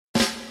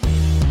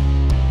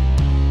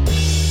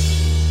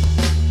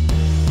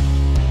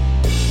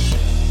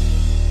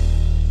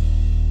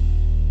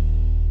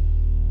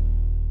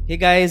Hey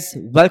guys,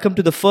 welcome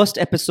to the first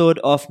episode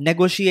of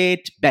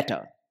Negotiate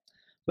Better.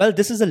 Well,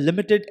 this is a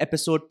limited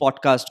episode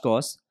podcast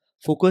course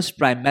focused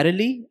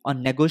primarily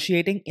on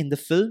negotiating in the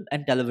film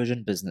and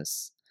television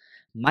business.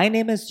 My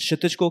name is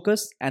Kshitij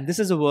Kokas, and this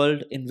is a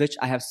world in which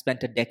I have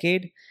spent a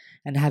decade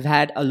and have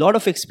had a lot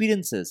of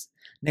experiences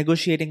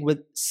negotiating with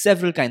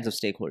several kinds of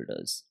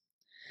stakeholders.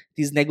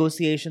 These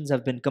negotiations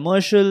have been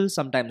commercial,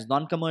 sometimes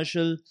non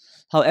commercial.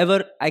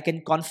 However, I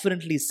can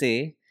confidently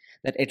say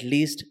that at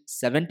least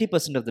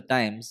 70% of the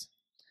times,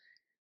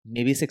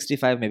 maybe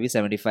 65, maybe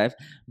 75,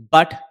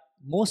 but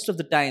most of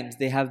the times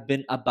they have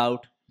been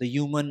about the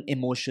human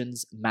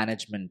emotions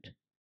management.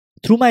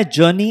 Through my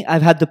journey,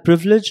 I've had the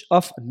privilege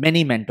of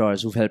many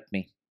mentors who've helped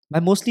me by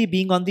mostly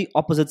being on the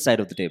opposite side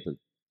of the table.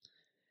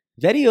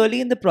 Very early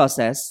in the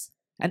process,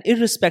 and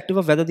irrespective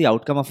of whether the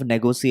outcome of a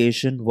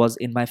negotiation was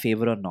in my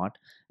favor or not,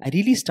 I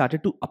really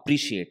started to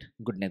appreciate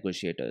good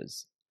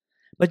negotiators.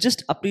 But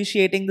just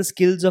appreciating the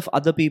skills of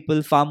other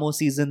people far more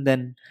seasoned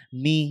than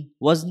me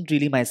wasn't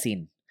really my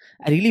scene.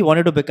 I really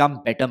wanted to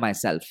become better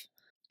myself.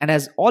 And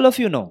as all of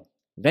you know,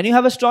 when you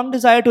have a strong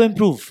desire to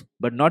improve,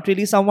 but not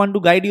really someone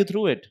to guide you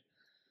through it,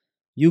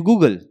 you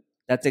Google.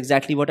 That's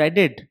exactly what I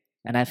did.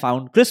 And I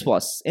found Chris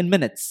Voss in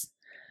minutes.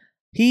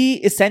 He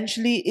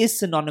essentially is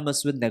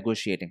synonymous with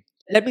negotiating.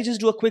 Let me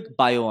just do a quick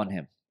bio on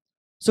him.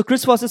 So,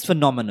 Chris Voss is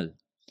phenomenal.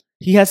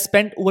 He has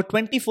spent over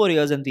 24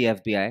 years in the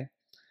FBI,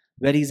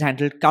 where he's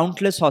handled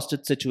countless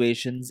hostage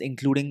situations,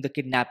 including the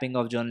kidnapping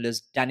of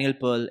journalist Daniel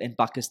Pearl in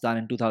Pakistan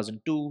in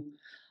 2002.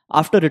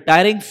 After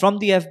retiring from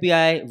the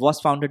FBI, Voss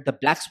founded the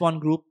Black Swan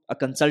Group, a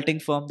consulting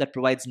firm that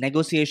provides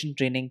negotiation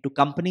training to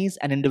companies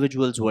and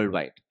individuals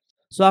worldwide.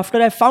 So,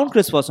 after I found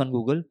Chris Voss on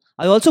Google,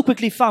 I also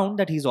quickly found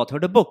that he's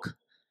authored a book.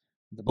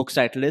 The book's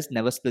title is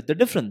Never Split the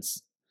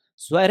Difference.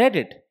 So, I read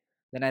it.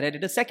 Then I read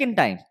it a second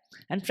time.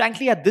 And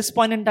frankly, at this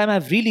point in time,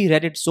 I've really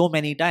read it so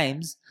many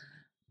times.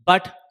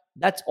 But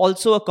that's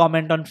also a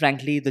comment on,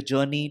 frankly, the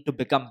journey to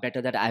become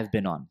better that I've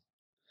been on.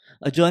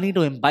 A journey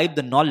to imbibe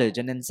the knowledge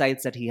and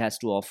insights that he has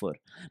to offer,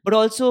 but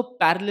also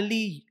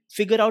parallelly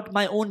figure out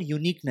my own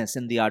uniqueness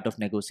in the art of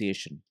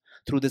negotiation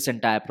through this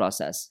entire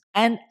process.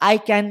 And I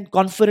can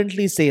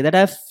confidently say that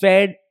I've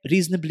fared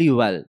reasonably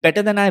well,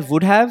 better than I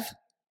would have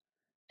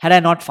had I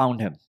not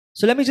found him.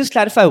 So let me just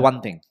clarify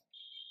one thing.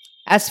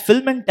 As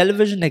film and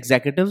television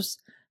executives,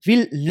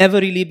 we'll never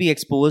really be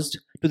exposed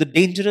to the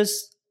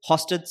dangerous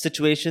hostage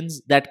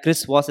situations that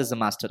Chris Voss is a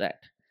master at.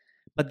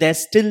 But there's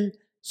still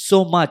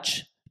so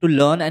much to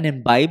learn and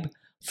imbibe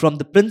from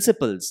the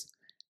principles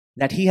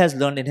that he has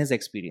learned in his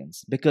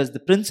experience, because the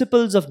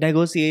principles of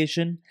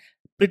negotiation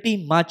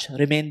pretty much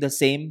remain the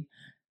same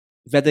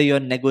whether you're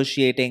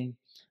negotiating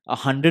a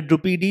 100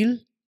 rupee deal,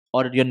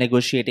 or you're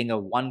negotiating a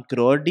 1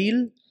 crore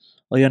deal,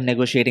 or you're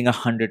negotiating a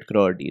 100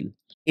 crore deal.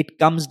 It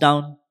comes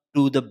down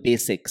to the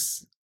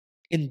basics.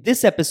 In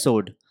this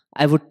episode,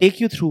 I would take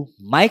you through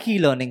my key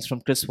learnings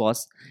from Chris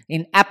Voss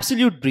in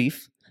absolute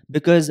brief,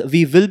 because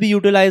we will be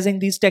utilizing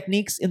these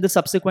techniques in the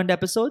subsequent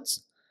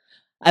episodes.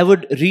 I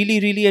would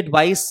really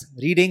advise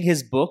reading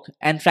his book,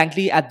 and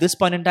frankly, at this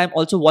point in time,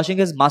 also watching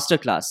his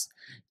masterclass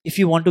if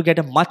you want to get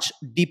a much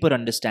deeper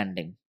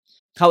understanding.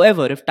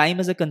 However, if time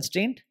is a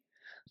constraint,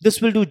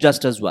 this will do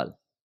just as well.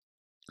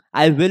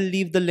 I will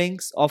leave the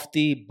links of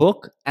the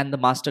book and the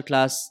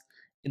masterclass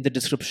in the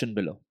description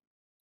below.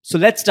 So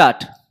let's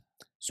start.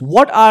 So,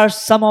 what are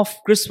some of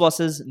Chris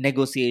Voss's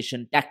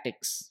negotiation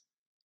tactics?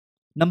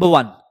 Number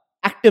one,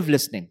 active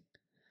listening.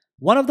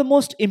 One of the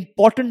most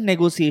important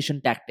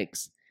negotiation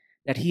tactics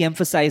that he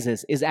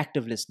emphasizes is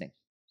active listening.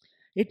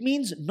 It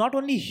means not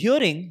only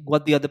hearing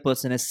what the other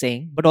person is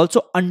saying, but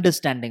also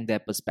understanding their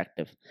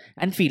perspective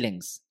and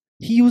feelings.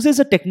 He uses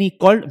a technique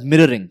called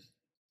mirroring,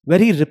 where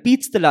he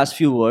repeats the last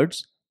few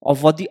words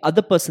of what the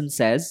other person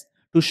says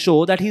to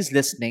show that he's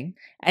listening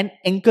and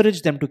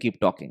encourage them to keep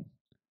talking.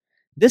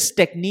 This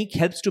technique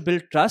helps to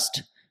build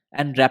trust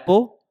and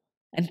rapport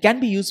and can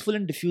be useful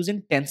in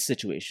diffusing tense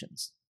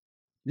situations.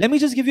 Let me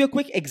just give you a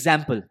quick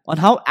example on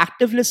how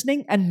active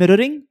listening and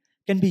mirroring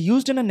can be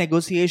used in a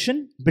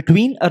negotiation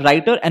between a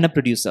writer and a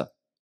producer.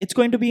 It's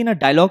going to be in a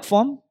dialogue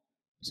form,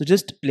 so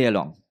just play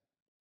along.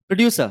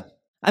 Producer,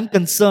 I'm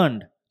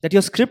concerned that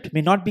your script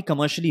may not be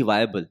commercially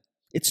viable.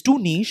 It's too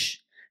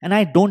niche, and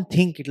I don't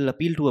think it'll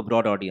appeal to a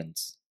broad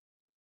audience.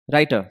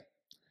 Writer,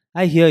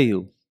 I hear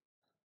you.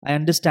 I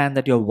understand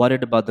that you're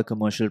worried about the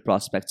commercial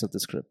prospects of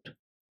the script.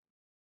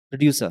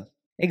 Producer,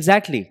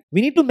 exactly. We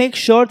need to make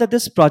sure that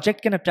this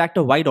project can attract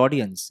a wide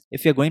audience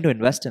if you're going to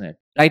invest in it.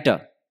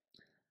 Writer,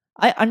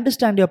 I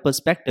understand your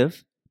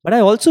perspective, but I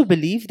also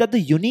believe that the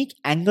unique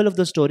angle of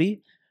the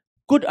story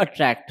could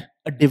attract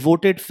a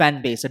devoted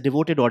fan base, a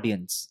devoted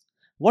audience.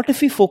 What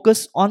if we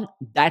focus on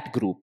that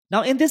group?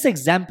 Now, in this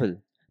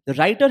example, the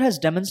writer has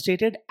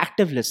demonstrated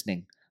active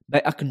listening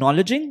by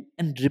acknowledging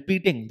and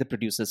repeating the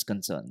producer's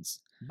concerns.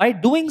 By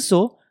doing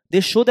so, they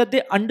show that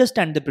they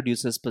understand the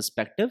producer's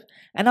perspective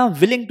and are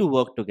willing to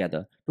work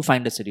together to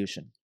find a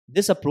solution.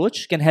 This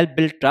approach can help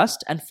build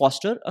trust and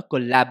foster a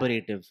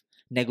collaborative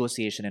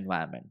negotiation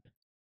environment.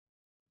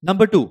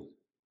 Number two,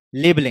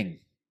 labeling.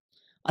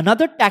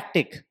 Another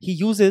tactic he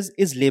uses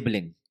is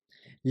labeling.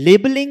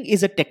 Labeling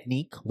is a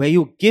technique where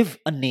you give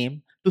a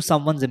name to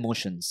someone's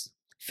emotions,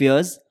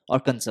 fears, or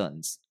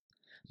concerns.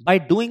 By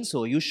doing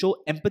so, you show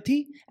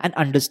empathy and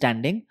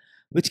understanding,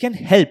 which can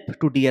help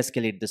to de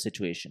escalate the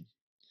situation.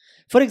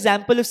 For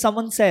example, if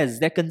someone says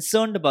they're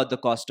concerned about the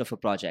cost of a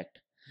project,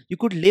 you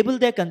could label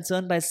their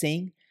concern by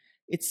saying,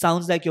 "It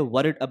sounds like you're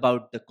worried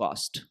about the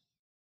cost."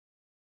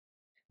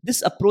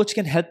 This approach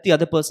can help the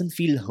other person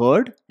feel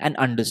heard and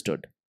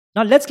understood.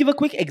 Now, let's give a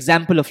quick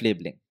example of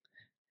labeling.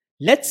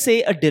 Let's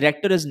say a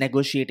director is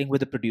negotiating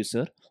with a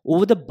producer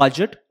over the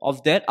budget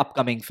of their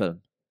upcoming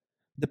film.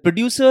 The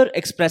producer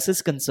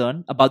expresses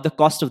concern about the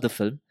cost of the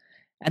film,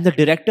 and the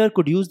director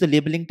could use the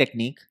labeling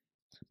technique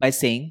by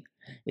saying,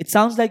 "It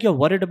sounds like you're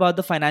worried about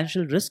the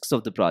financial risks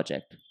of the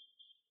project."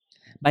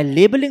 By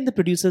labeling the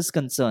producer's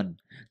concern,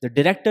 the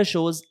director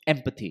shows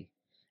empathy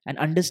and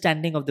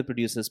understanding of the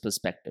producer's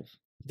perspective.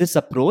 This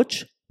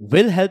approach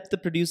will help the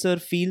producer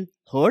feel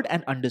heard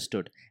and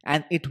understood,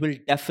 and it will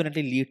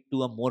definitely lead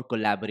to a more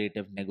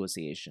collaborative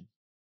negotiation.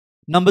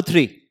 Number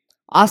three,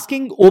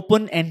 asking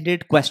open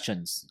ended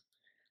questions.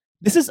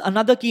 This is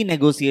another key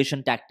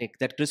negotiation tactic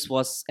that Chris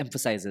Voss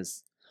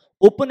emphasizes.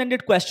 Open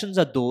ended questions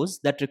are those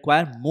that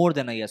require more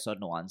than a yes or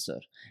no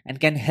answer and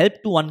can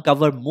help to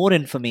uncover more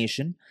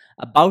information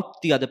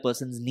about the other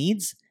person's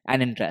needs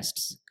and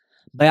interests.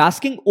 By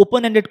asking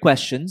open ended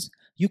questions,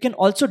 you can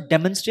also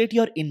demonstrate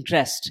your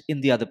interest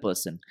in the other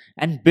person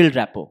and build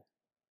rapport.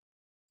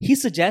 He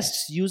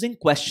suggests using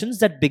questions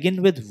that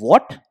begin with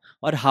what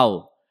or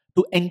how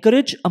to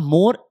encourage a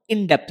more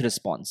in depth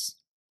response.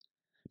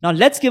 Now,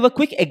 let's give a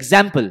quick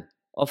example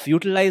of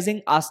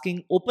utilizing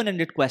asking open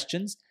ended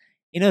questions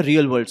in a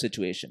real world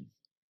situation.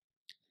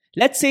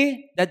 Let's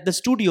say that the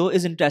studio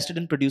is interested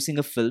in producing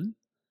a film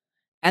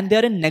and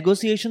they're in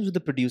negotiations with the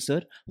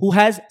producer who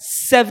has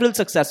several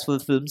successful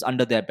films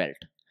under their belt.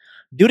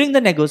 During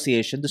the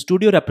negotiation, the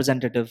studio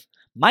representative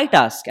might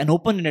ask an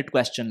open ended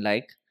question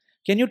like,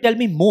 "Can you tell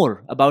me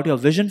more about your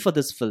vision for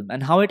this film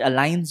and how it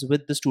aligns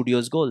with the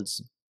studio's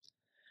goals?"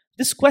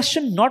 This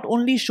question not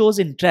only shows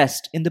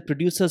interest in the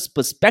producer's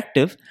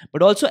perspective,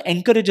 but also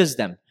encourages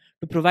them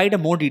to provide a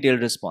more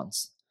detailed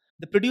response.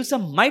 The producer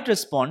might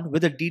respond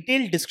with a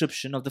detailed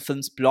description of the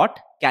film's plot,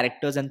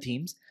 characters, and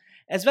themes,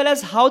 as well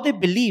as how they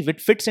believe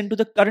it fits into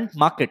the current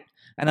market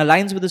and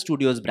aligns with the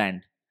studio's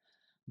brand.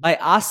 By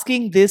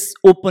asking this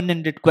open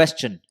ended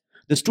question,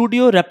 the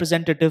studio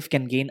representative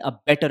can gain a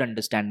better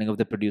understanding of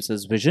the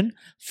producer's vision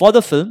for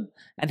the film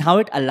and how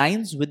it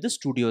aligns with the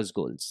studio's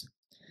goals.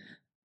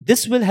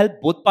 This will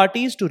help both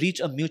parties to reach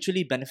a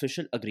mutually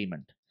beneficial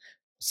agreement.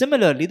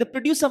 Similarly, the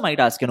producer might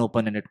ask an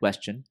open ended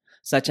question,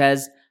 such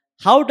as,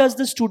 "How does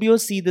the studio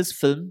see this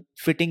film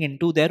fitting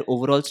into their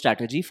overall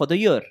strategy for the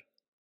year?"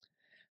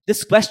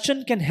 This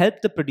question can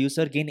help the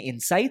producer gain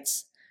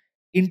insights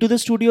into the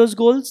studio's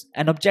goals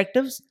and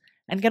objectives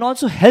and can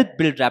also help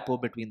build rapport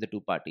between the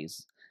two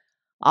parties.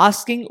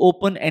 Asking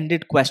open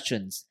ended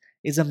questions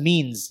is a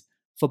means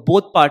for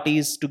both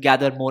parties to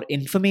gather more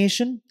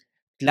information,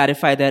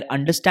 clarify their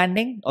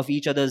understanding of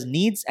each other's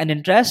needs and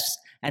interests,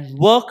 and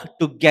work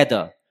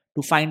together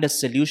to find a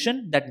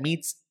solution that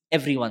meets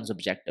everyone's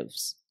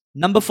objectives.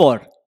 Number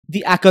four,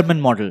 the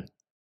Ackerman model.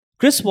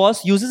 Chris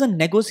Voss uses a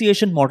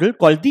negotiation model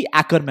called the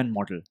Ackerman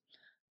model.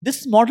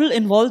 This model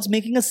involves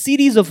making a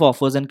series of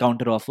offers and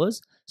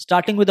counteroffers,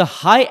 starting with a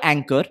high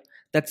anchor,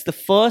 that's the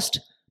first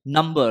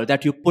number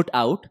that you put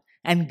out,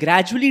 and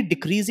gradually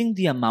decreasing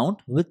the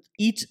amount with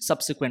each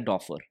subsequent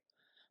offer.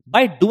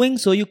 By doing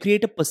so, you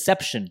create a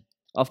perception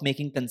of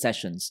making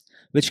concessions,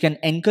 which can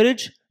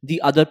encourage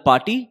the other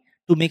party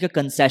to make a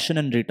concession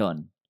in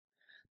return.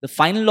 The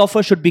final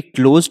offer should be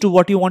close to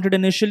what you wanted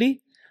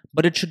initially,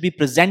 but it should be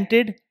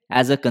presented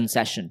as a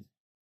concession.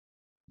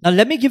 Now,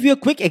 let me give you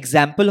a quick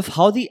example of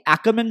how the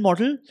Ackerman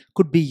model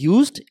could be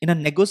used in a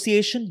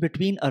negotiation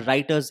between a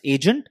writer's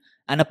agent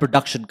and a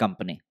production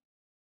company.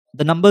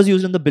 The numbers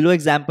used in the below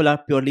example are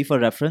purely for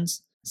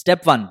reference.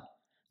 Step 1.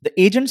 The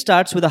agent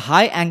starts with a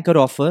high anchor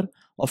offer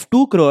of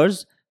 2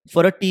 crores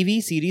for a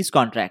TV series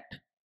contract.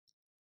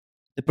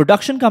 The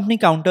production company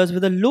counters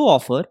with a low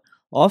offer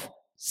of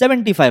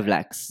 75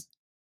 lakhs.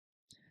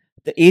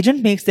 The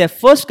agent makes their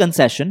first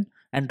concession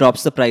and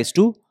drops the price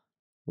to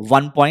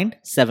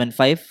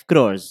 1.75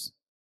 crores.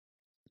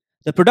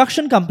 The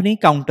production company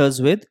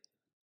counters with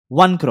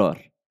 1 crore.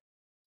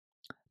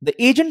 The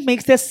agent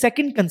makes their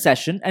second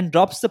concession and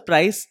drops the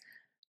price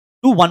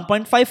to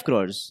 1.5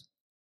 crores.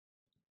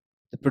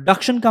 The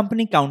production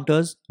company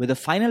counters with a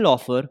final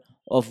offer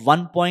of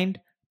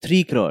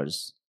 1.3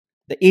 crores.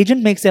 The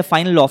agent makes their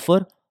final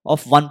offer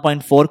of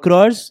 1.4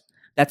 crores.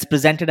 That's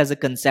presented as a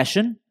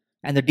concession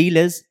and the deal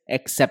is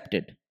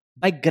accepted.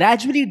 By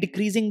gradually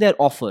decreasing their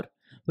offer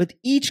with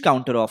each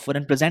counter offer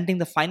and presenting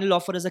the final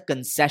offer as a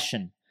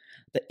concession,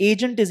 the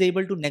agent is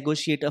able to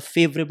negotiate a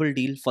favorable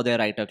deal for their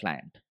writer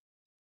client.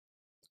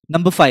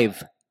 Number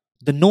 5,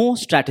 the no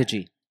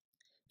strategy.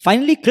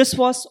 Finally, Chris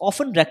Voss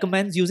often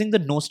recommends using the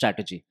no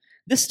strategy.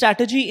 This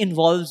strategy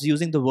involves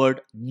using the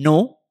word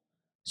no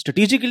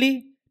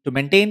strategically to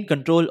maintain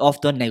control of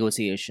the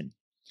negotiation.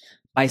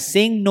 By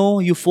saying no,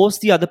 you force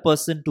the other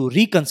person to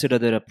reconsider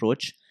their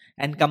approach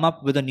and come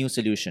up with a new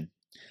solution.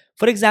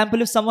 For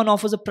example, if someone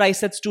offers a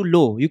price that's too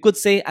low, you could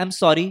say, I'm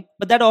sorry,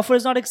 but that offer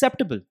is not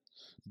acceptable.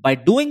 By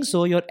doing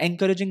so, you're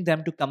encouraging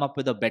them to come up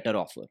with a better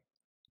offer.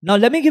 Now,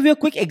 let me give you a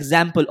quick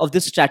example of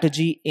this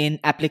strategy in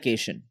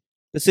application.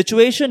 The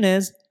situation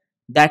is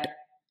that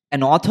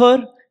an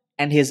author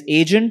and his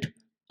agent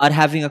are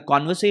having a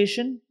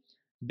conversation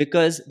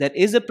because there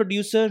is a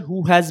producer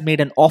who has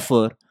made an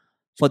offer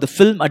for the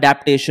film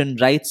adaptation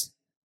rights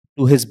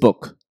to his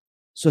book.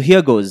 So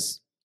here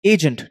goes.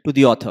 Agent to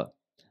the author.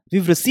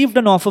 We've received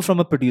an offer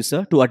from a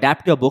producer to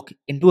adapt your book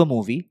into a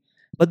movie,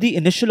 but the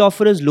initial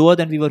offer is lower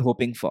than we were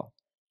hoping for.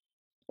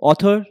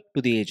 Author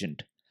to the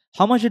agent.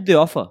 How much did they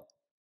offer?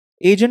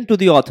 Agent to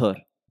the author.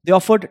 They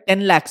offered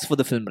 10 lakhs for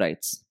the film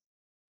rights.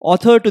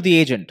 Author to the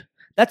agent.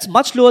 That's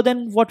much lower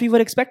than what we were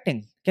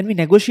expecting. Can we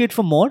negotiate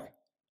for more?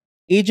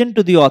 Agent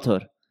to the author.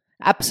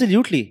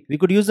 Absolutely. We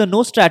could use the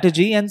no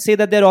strategy and say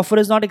that their offer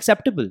is not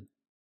acceptable.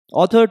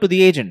 Author to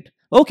the agent.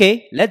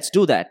 Okay, let's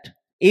do that.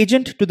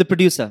 Agent to the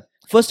producer.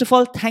 First of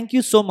all, thank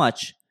you so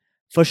much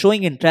for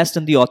showing interest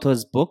in the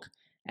author's book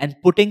and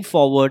putting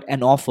forward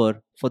an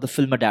offer for the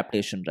film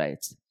adaptation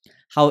rights.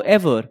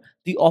 However,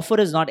 the offer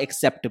is not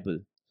acceptable.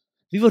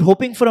 We were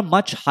hoping for a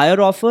much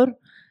higher offer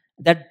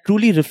that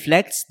truly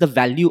reflects the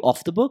value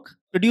of the book.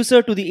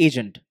 Producer to the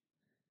agent.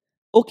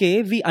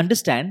 Okay, we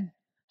understand.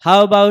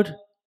 How about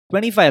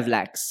 25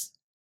 lakhs?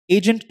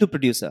 Agent to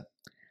producer.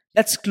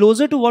 That's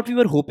closer to what we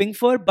were hoping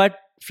for, but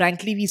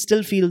frankly, we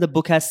still feel the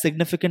book has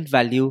significant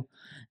value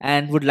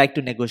and would like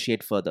to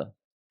negotiate further.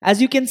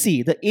 As you can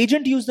see, the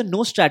agent used the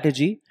no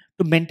strategy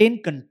to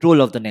maintain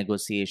control of the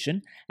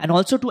negotiation and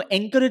also to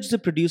encourage the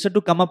producer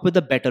to come up with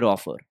a better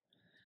offer.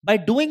 By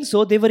doing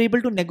so, they were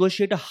able to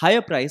negotiate a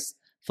higher price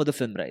for the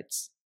film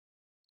rights.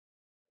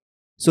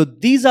 So,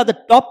 these are the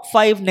top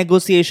 5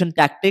 negotiation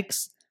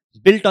tactics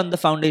built on the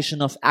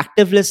foundation of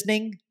active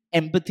listening,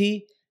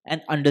 empathy,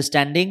 and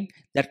understanding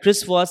that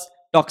Chris Voss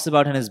talks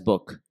about in his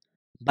book.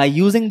 By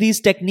using these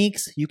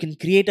techniques, you can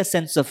create a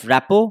sense of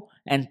rapport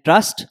and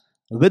trust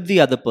with the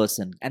other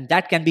person, and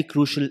that can be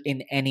crucial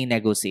in any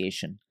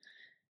negotiation.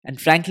 And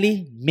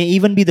frankly, may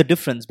even be the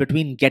difference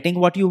between getting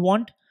what you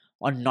want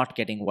or not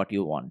getting what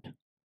you want.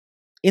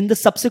 In the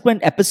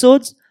subsequent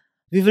episodes,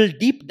 we will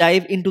deep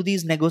dive into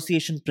these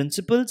negotiation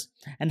principles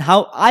and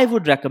how I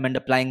would recommend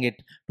applying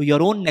it to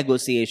your own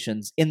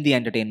negotiations in the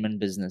entertainment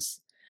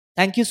business.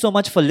 Thank you so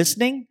much for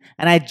listening,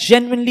 and I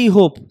genuinely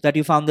hope that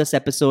you found this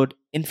episode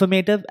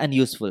informative and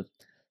useful.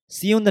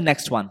 See you in the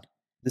next one.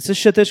 This is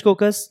Kshitij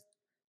Kokas,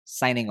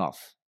 signing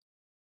off.